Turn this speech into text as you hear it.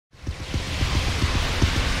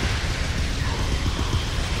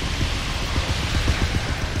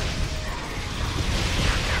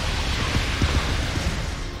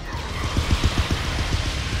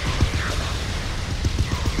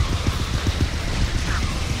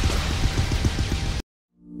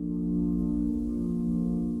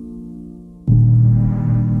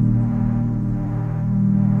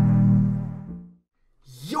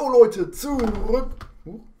Leute,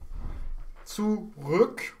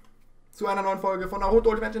 zurück zu einer neuen Folge von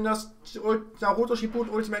Naruto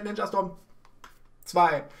Shippuuden Ultimate Ninjastorm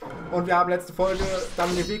 2. Und wir haben letzte Folge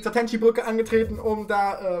dann den Weg zur Tenchi-Brücke angetreten, um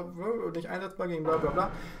da, nicht einsetzbar gegen bla bla bla,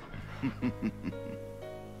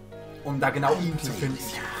 um da genau ihn zu finden.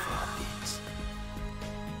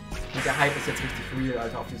 Und der Hype ist jetzt richtig real,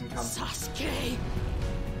 Alter, auf diesem Kampf. Sasuke,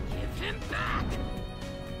 give him back.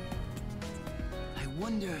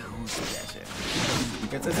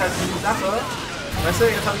 Jetzt ist halt die Sache, weißt du,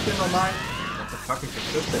 jetzt habe ich den normalen... What the fuck, wie viel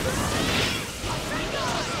frisst der denn?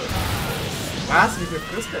 Was? Wie viel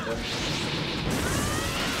frisst der denn?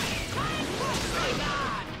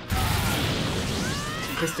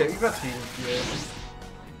 Frisst der übertrieben viel.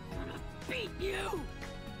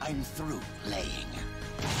 I'm through playing.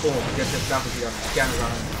 Oh, jetzt darf ich wieder. Gerne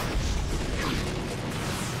sammeln.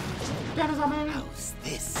 Gerne sammeln. How's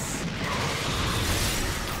this?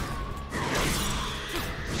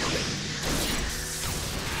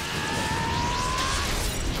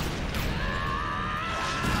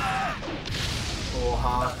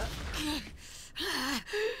 Oha.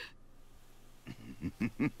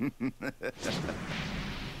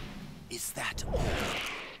 Is that all?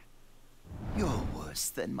 You're worse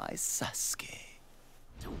than my Sasuke.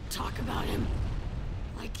 Don't talk about him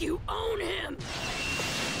like you own him.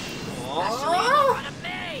 Especially in front of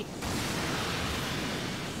me.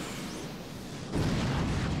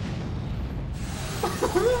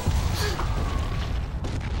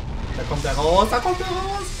 Da kommt er raus, da kommt er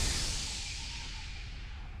raus.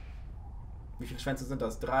 Wie viele Schwänze sind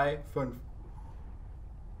das? 3, 5.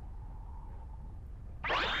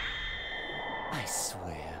 I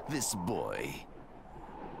swear, this boy.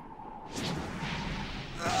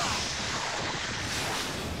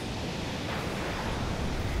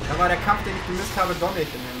 Da war der Kampf, den ich gemisst habe, doch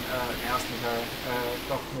nicht in dem ersten Teil.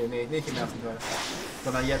 Doch, nee, nicht im ersten Teil.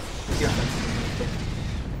 Sondern jetzt.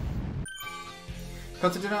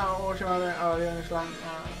 Konzentrieren auch schon mal den Schlangen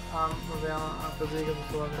auf der Säge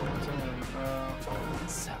bevor wir funktionieren.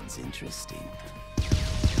 Sounds interesting.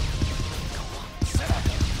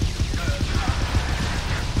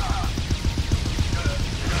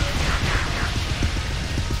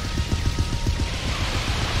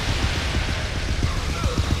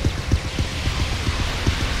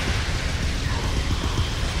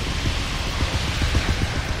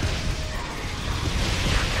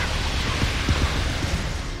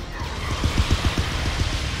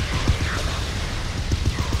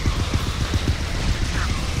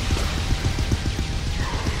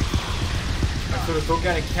 Ich würde so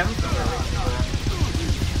gerne kämpfen.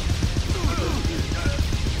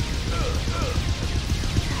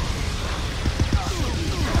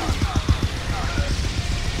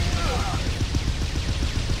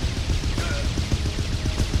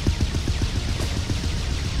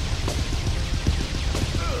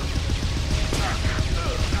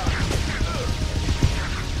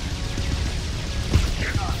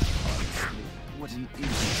 What an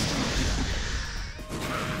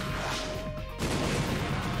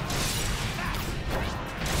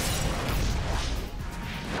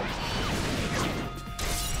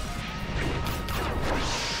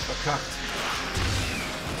Verkackt.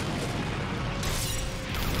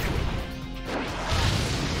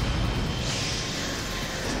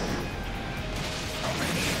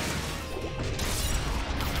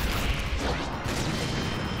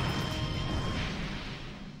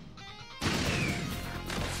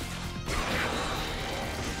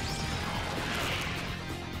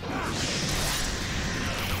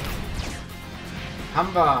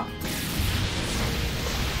 Haben wir.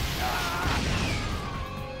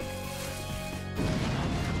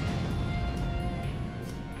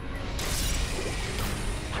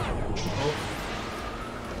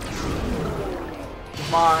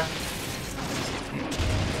 Mal.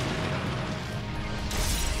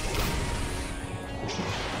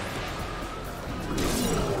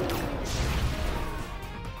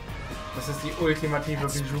 Das ist die ultimative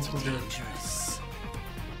Bijou-Kugel.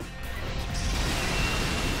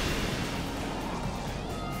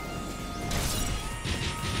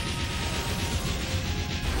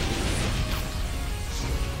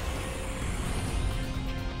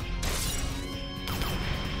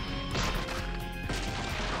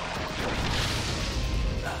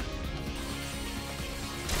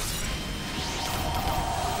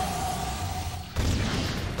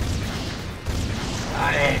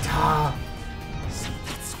 Alter! So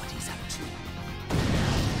that's what he's up to.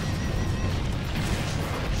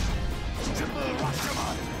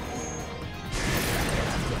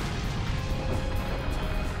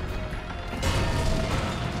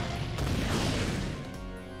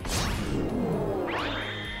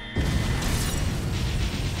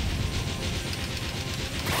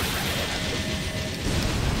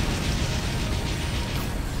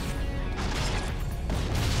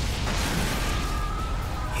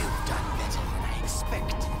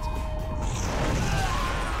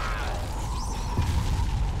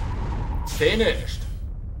 Finished.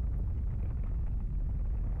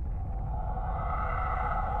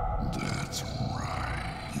 That's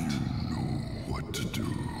right. You know what to do.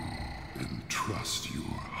 And trust your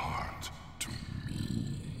heart to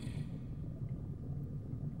me.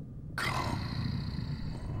 Come,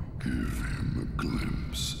 give him a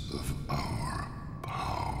glimpse of our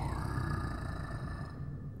power.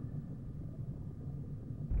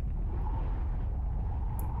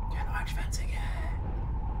 Der Neunschwänzige.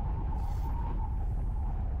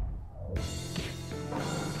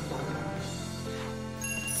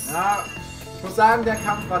 Ja, ich muss sagen, der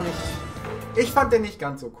Kampf war nicht... Ich fand den nicht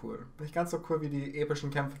ganz so cool. Nicht ganz so cool wie die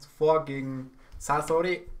epischen Kämpfe zuvor gegen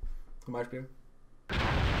Sasori zum Beispiel.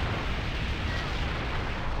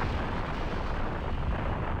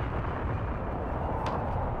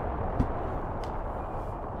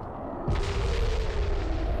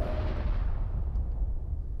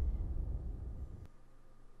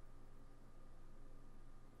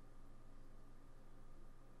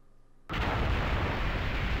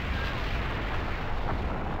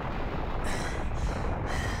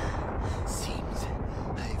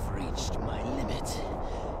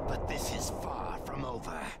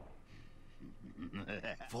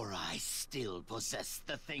 For I still possess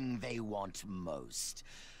the thing they want most.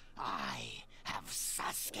 I have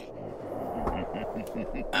Sasuke.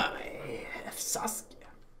 I have Sasuke.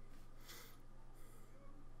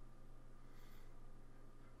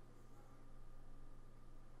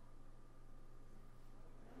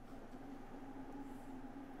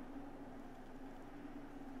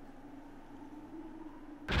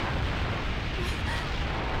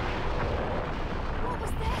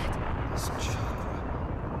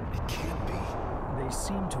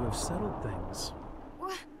 Seem to have settled things.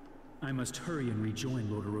 What? I must hurry and rejoin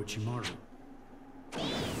Lord Orochimaru.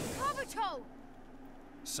 Kabuto!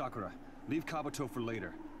 Sakura, leave Kabuto for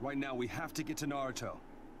later. Right now we have to get to Naruto.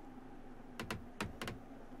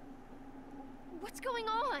 What's going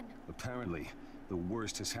on? Apparently, the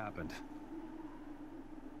worst has happened.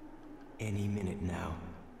 Any minute now.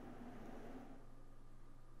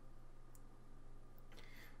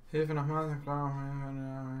 Hilfe nochmal, klar.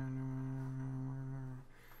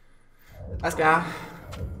 Alles klar.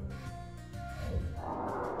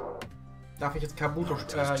 Darf ich jetzt Kabuto,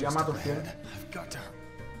 Yamato spielen?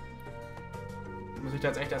 Muss ich da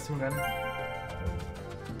jetzt echt erst hinrennen?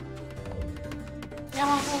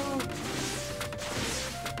 Yamato!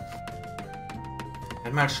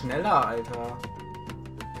 Werd mal schneller, Alter.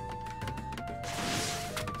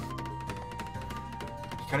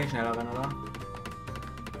 Ich kann nicht schneller rennen, oder?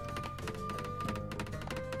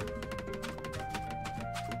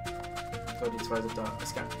 So, die zwei sind da.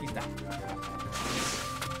 Ist gar nicht da.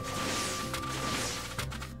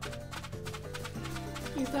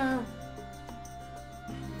 Die ist da.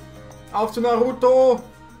 Auf zu Naruto!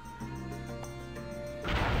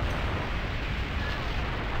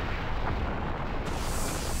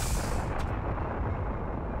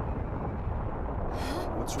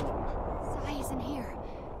 What's wrong? Sai isn't here.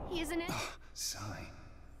 He isn't it? Sai.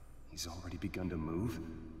 He's already begun to move?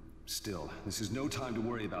 Still, this is no time to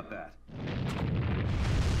worry about that.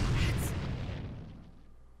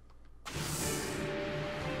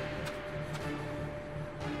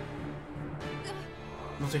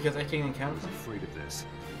 Muss ich jetzt echt gegen ihn kämpfen? I'm afraid of this.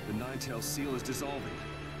 The Nine-Tailed Seal is dissolving.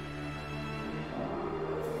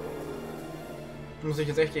 Muss ich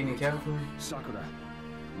jetzt echt gegen ihn kämpfen? Sakura,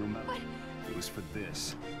 remember, it was for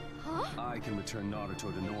this. Huh? I can return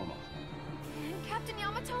Naruto to normal. Captain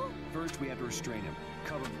Yamato? First, we have to restrain him.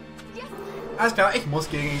 Cover. Yes! Alles klar, ich muss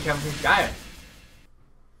gegen ihn kämpfen. Geil!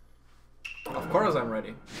 Of course I'm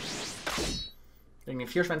ready. Gegen den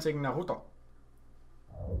vierschwänzigen Naruto.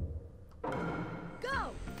 Go!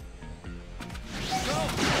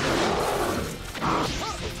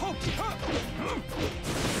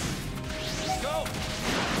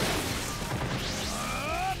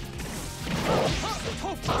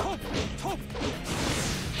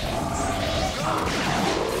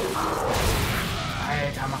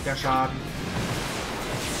 Alter, macht der Schaden.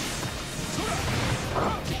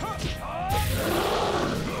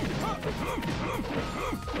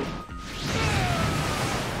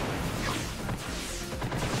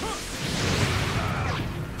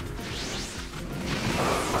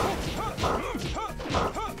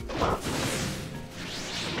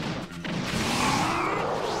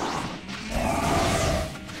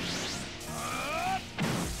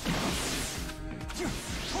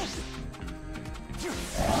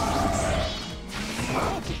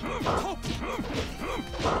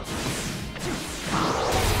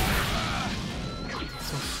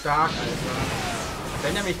 So stark, Alter.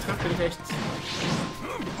 Wenn er mich trifft, bin ich echt...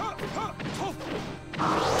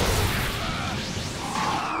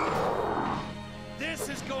 This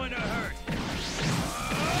is going to hurt.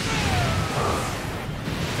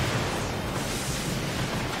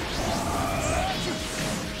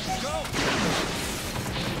 Go.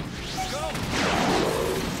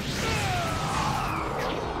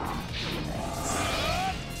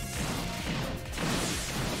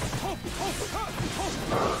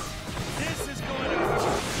 This is going to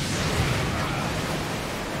hurt.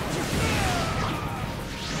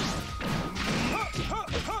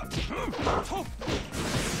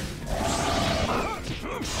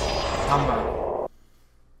 Hammer.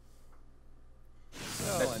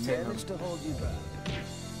 So I managed to hold you back.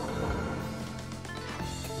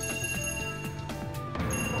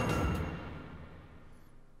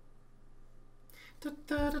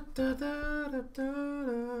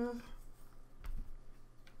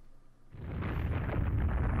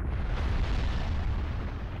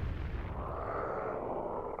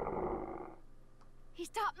 He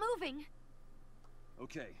stopped moving.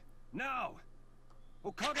 Okay, now!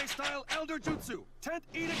 Hokage-style Elder Jutsu! 10th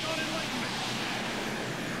Edict on Enlightenment!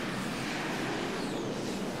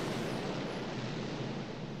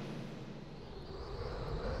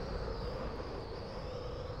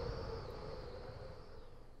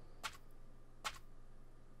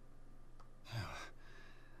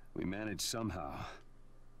 We managed somehow.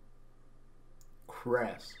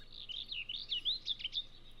 Crass.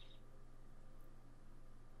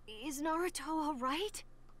 Is Naruto all right?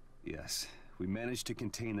 Yes, we managed to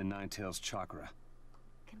contain the Nine-Tails chakra.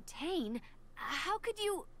 Contain? How could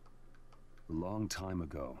you... A long time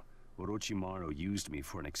ago, Orochimaru used me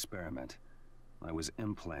for an experiment. I was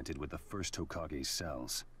implanted with the first Hokage's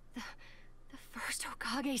cells. The first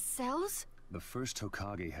Hokage's cells? The first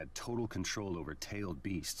Hokage had total control over tailed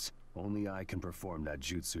beasts. Only I can perform that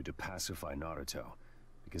jutsu to pacify Naruto,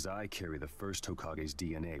 because I carry the first Hokage's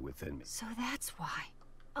DNA within me. So that's why.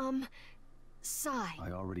 Sai.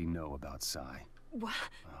 I already know about Sai. What?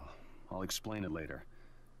 Well, I'll explain it later.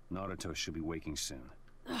 Naruto should be waking soon.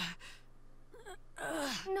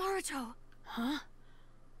 Naruto. Huh?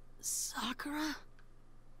 Sakura?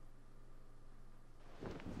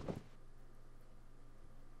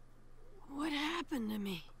 What happened to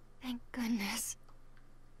me? Thank goodness.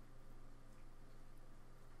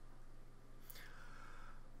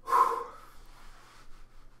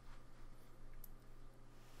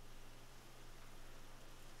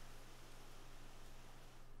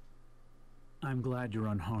 I'm glad you're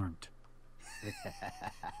unharmed.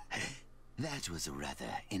 That was a rather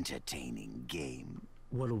entertaining game.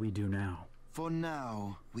 What'll we do now? For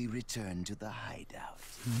now, we return to the hideout.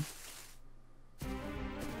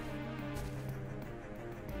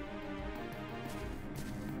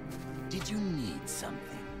 Did you need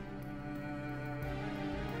something?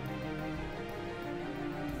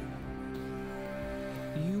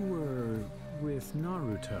 You were with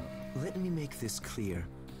Naruto. Let me make this clear.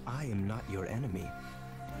 I am not your enemy.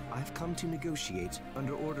 I've come to negotiate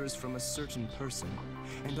under orders from a certain person,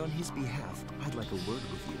 and on his behalf, I'd like a word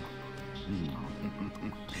with you.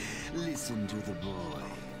 Listen to the boy.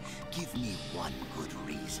 Give me one good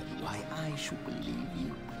reason why I should believe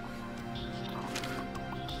you.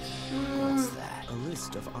 What's that? A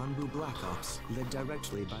list of Anbu Black Ops led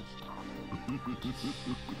directly by...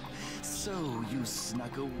 So you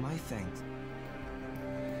snuck away? My thanks.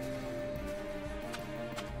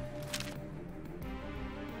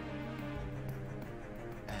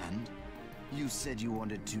 And you said you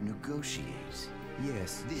wanted to negotiate.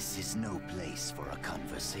 Yes. This is no place for a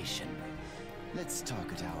conversation. Let's talk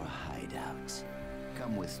at our hideout.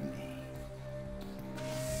 Come with me.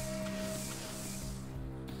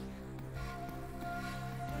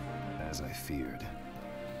 As I feared.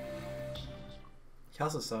 Ich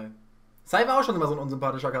hasse Sai. Sai war auch schon immer so ein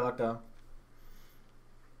unsympathischer Charakter.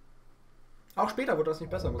 Auch später wurde das nicht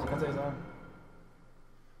besser, muss ich ganz ehrlich sagen.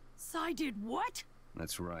 Sai did what?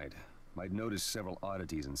 That's right. I'd noticed several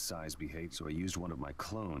oddities in Sai's behavior, so I used one of my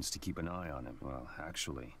clones to keep an eye on him. Well,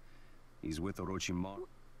 actually, he's with Orochimaru.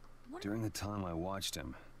 During the time I watched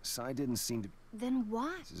him, Sai didn't seem to... Then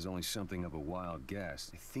why? This is only something of a wild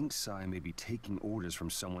guess. I think Sai may be taking orders from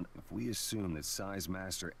someone. If we assume that Sai's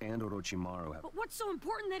master and Orochimaru have... But what's so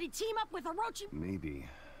important that he team up with Orochi? Maybe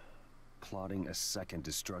plotting a second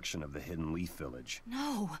destruction of the Hidden Leaf Village.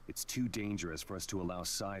 No. It's too dangerous for us to allow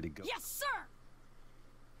Sai to go... Yes, sir!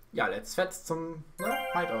 Ja, let's fetzt zum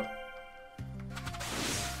Hideout.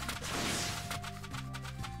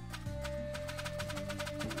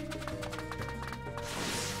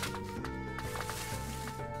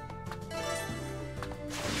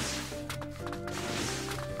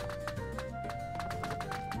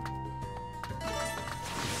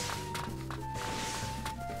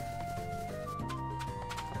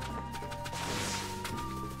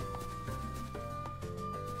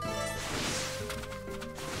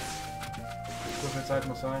 Zeit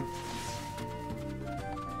muss sein.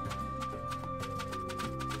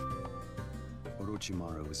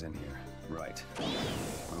 Orochimaru was in here, right?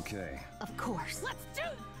 Okay. Of course. Let's do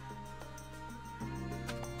it!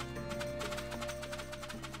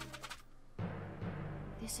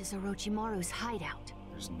 This is Orochimaru's hideout.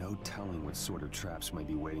 There's no telling what sort of traps might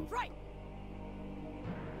be waiting. Right!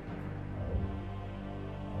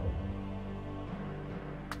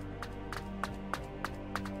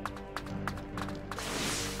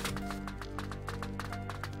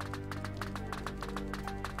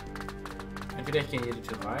 Entweder ich gehe in jede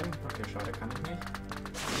Tür rein. Okay, schade, kann ich nicht.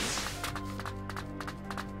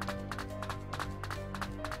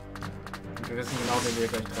 Und wir wissen genau, wen wir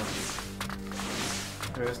gleich treffen.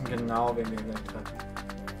 Wir wissen genau, wen wir gleich treffen.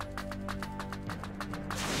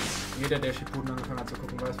 Jeder, der Shippuden angefangen hat zu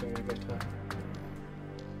gucken, weiß, wen wir gleich treffen.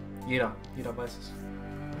 Jeder weiß es.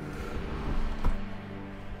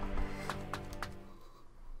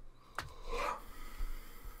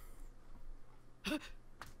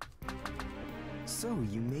 So,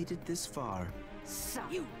 you made it this far. So,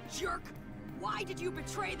 you jerk! Why did you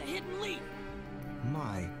betray the hidden leaf?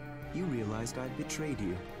 My, you realized I'd betrayed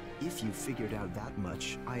you. If you figured out that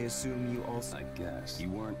much, I assume you also... I guess.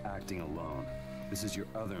 You weren't acting alone. This is your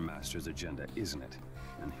other master's agenda, isn't it?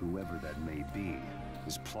 And whoever that may be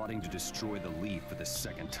is plotting to destroy the leaf for the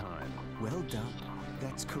second time. Well done.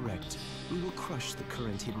 That's correct. We will crush the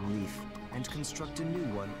current hidden leaf and construct a new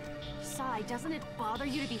one. Sai, doesn't it bother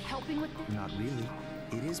you to be helping with this? Not really.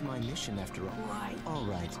 It is my mission after all. Why? All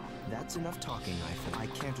right. That's enough talking, I think. I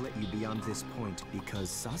can't let you beyond this point because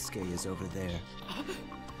Sasuke is over there.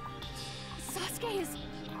 Sasuke is...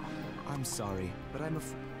 I'm sorry, but I'm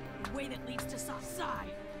The way that leads to Sai.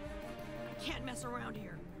 I can't mess around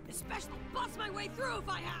here. Especially bust my way through if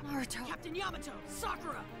I have. Naruto. Captain Yamato,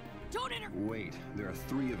 Sakura, don't Wait, there are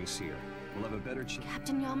 3 of us here. We'll have a better chance.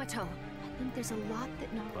 Captain Yamato, I think there's a lot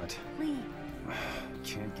that Naruto... But Please.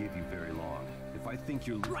 can't give you very long. If I think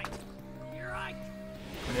you're Right. You're right.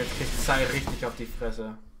 Und jetzt kriegt Sai richtig auf die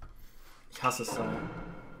Fresse. Ich hasse Sai.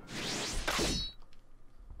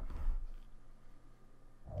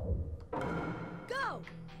 Go!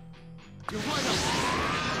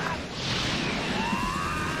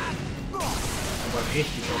 Aber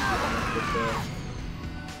richtig auf die Fresse.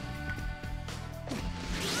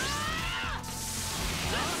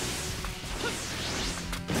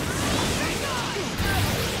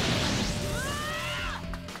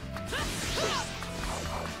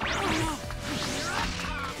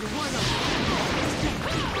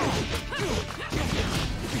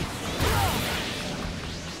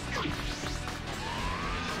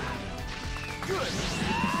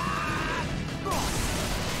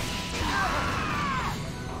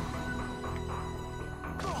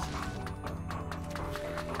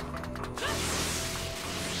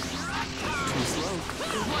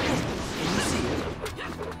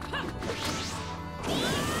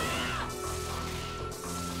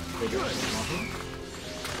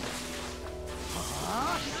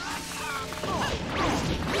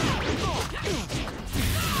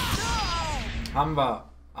 Haben wir,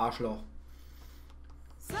 Arschloch.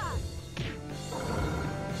 Das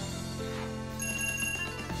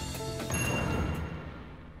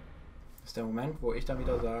ist der Moment, wo ich dann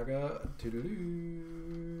wieder sage, tüdelü.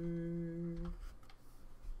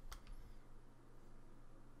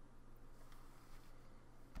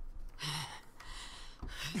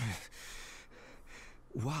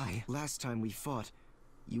 Why? Last time we fought,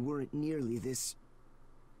 you weren't nearly this...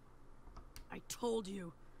 I told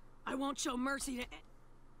you. I won't show mercy to...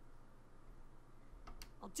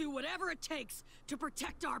 I'll do whatever it takes to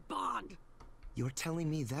protect our bond. You're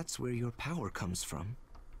telling me that's where your power comes from?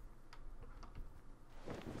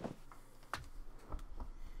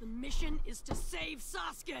 The mission is to save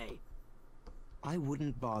Sasuke. I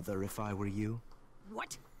wouldn't bother if I were you.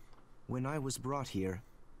 What? When I was brought here,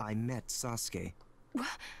 I met Sasuke. What?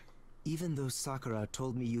 Even though Sakura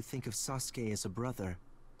told me you think of Sasuke as a brother,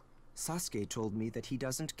 Sasuke told me that he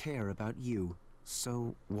doesn't care about you.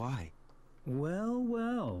 So, why? Well,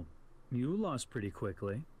 well. You lost pretty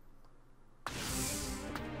quickly.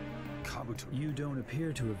 Kabuto. You don't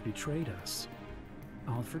appear to have betrayed us.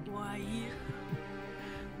 I'll forgive. Why, you...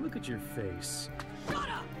 Look at your face. Shut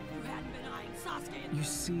up! You hadn't been eyeing Sasuke. You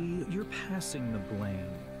see, you're passing the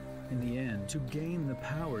blame. In the end, to gain the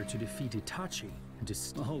power to defeat Itachi. And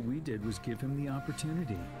all we did was give him the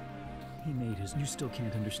opportunity. He made his... You still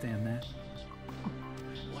can't understand that?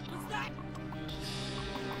 What was that?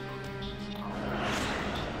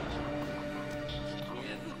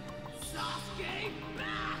 Give Sasuke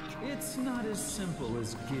back! It's not as simple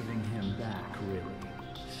as giving him back, really.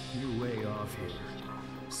 You're way off here.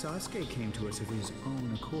 Sasuke came to us of his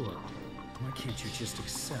own accord. Why can't you just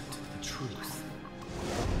accept the truth?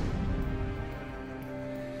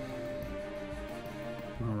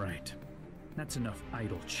 All right. That's enough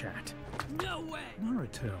idle chat. No way!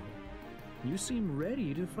 Naruto, you seem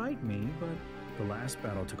ready to fight me, but the last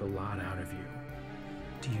battle took a lot out of you.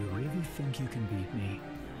 Do you really think you can beat me?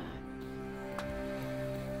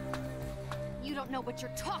 You don't know what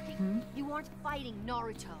you're talking. You aren't fighting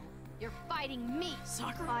Naruto. You're fighting me.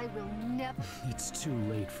 Sakura? I will never. It's too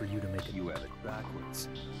late for you to make it. You have it backwards.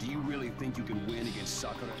 Do you really think you can win against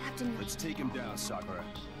Sakura? Captain- Let's take him down, Sakura.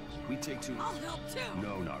 We take two. I'll help too!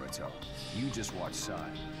 No, Naruto. You just watch Sai.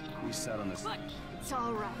 We sat on this. But It's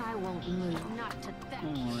all right. I won't move. Not to that.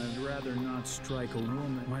 Oh, I'd rather not strike a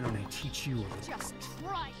woman. Why don't I teach you a little? Just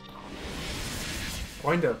try.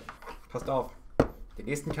 Freunde, passt auf. Den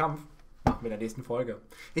nächsten Kampf machen wir in der nächsten Folge.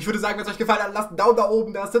 Ich würde sagen, wenn es euch gefallen hat, lasst einen Daumen da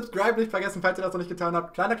oben da. Subscribe nicht vergessen, falls ihr das noch nicht getan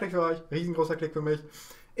habt. Kleiner Klick für euch, riesengroßer Klick für mich.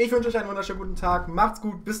 Ich wünsche euch einen wunderschönen guten Tag. Macht's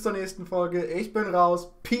gut, bis zur nächsten Folge. Ich bin raus.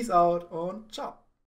 Peace out und ciao.